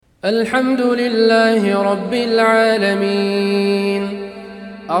الحمد لله رب العالمين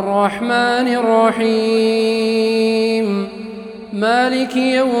الرحمن الرحيم مالك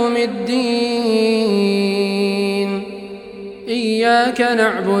يوم الدين إياك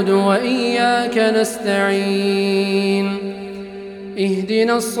نعبد وإياك نستعين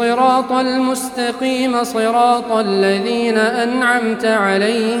اهدنا الصراط المستقيم صراط الذين أنعمت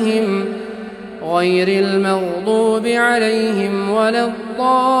عليهم غير المغضوب عليهم ولا الضالين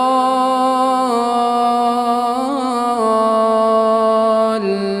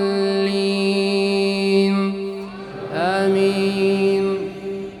آمين.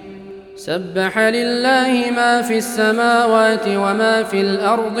 سبح لله ما في السماوات وما في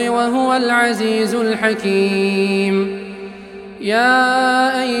الأرض وهو العزيز الحكيم.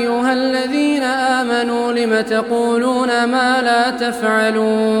 يا أيها الذين آمنوا لم تقولون ما لا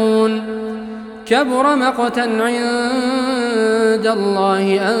تفعلون كبر مقتا عند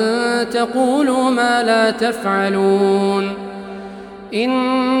الله أن تقولوا ما لا تفعلون.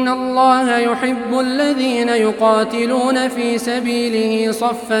 إن الله يحب الذين يقاتلون في سبيله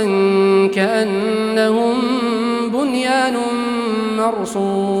صفا كأنهم بنيان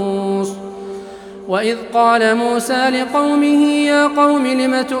مرصوص. وإذ قال موسى لقومه يا قوم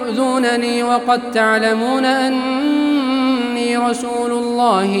لم تؤذونني وقد تعلمون أني رسول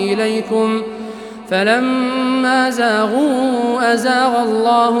الله إليكم فلما زاغوا أزاغ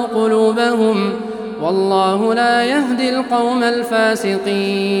الله قلوبهم والله لا يهدي القوم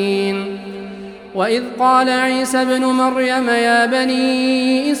الفاسقين. وإذ قال عيسى ابن مريم يا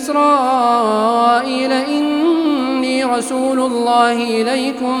بني إسرائيل إني رسول الله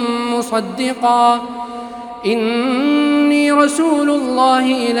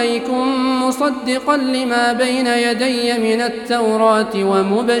إليكم مصدقا لما بين يدي من التوراة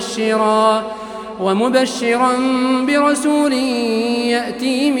ومبشرا برسول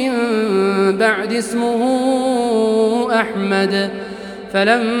يأتي من بعد اسمه أحمد.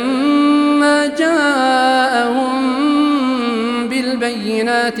 فلما جاءهم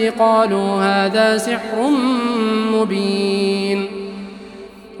بالبينات قالوا هذا سحر مبين.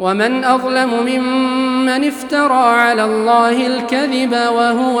 ومن أظلم ممن افترى على الله الكذب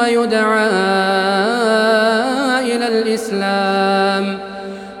وهو يدعى إلى الإسلام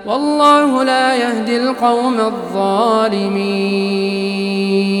والله لا يهدي القوم الظالمين.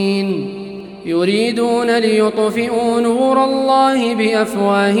 يريدون ليطفئوا نور الله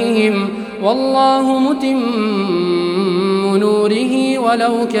بأفواههم والله متم نوره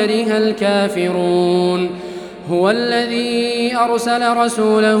ولو كره الكافرون. هو الذي أرسل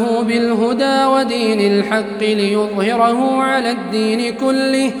رسوله بالهدى ودين الحق ليظهره على الدين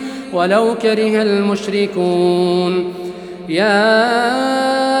كله ولو كره المشركون. يا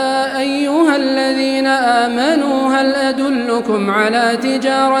أيها الذين آمنوا هل أدلكم على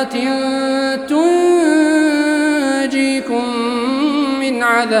تجارة تنجيكم من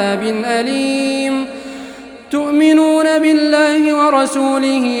عذاب أليم تؤمنون بالله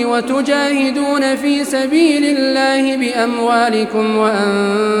ورسوله وتجاهدون في سبيل الله بأموالكم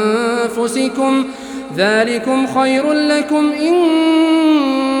وأنفسكم ذلكم خير لكم إن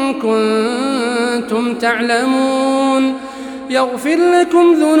كنتم تعلمون. يغفر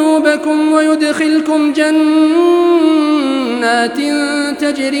لكم ذنوبكم ويدخلكم جنات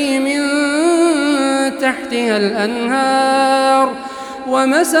تجري من تحتها الأنهار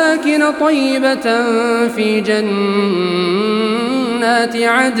ومساكن طيبة في جنات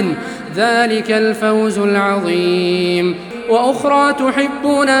عدن ذلك الفوز العظيم. وأخرى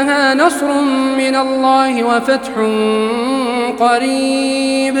تحبونها نصر من الله وفتح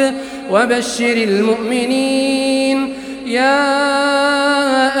قريب وبشر المؤمنين.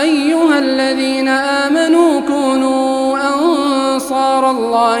 يا أيها الذين آمنوا كونوا أنصار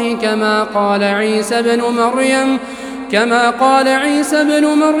الله كما قال عيسى بن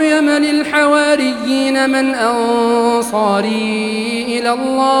مريم للحواريين من أنصاري إلى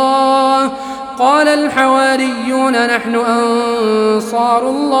الله قال الحواريون نحن أنصار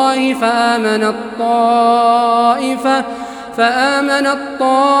الله فآمنت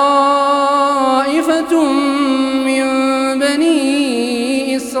طائفة من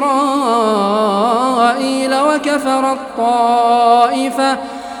بني إسرائيل وكفرت طائفة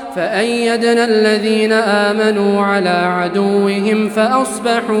فأيدنا الذين آمنوا على عدوهم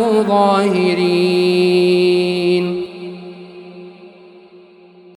فأصبحوا ظاهرين.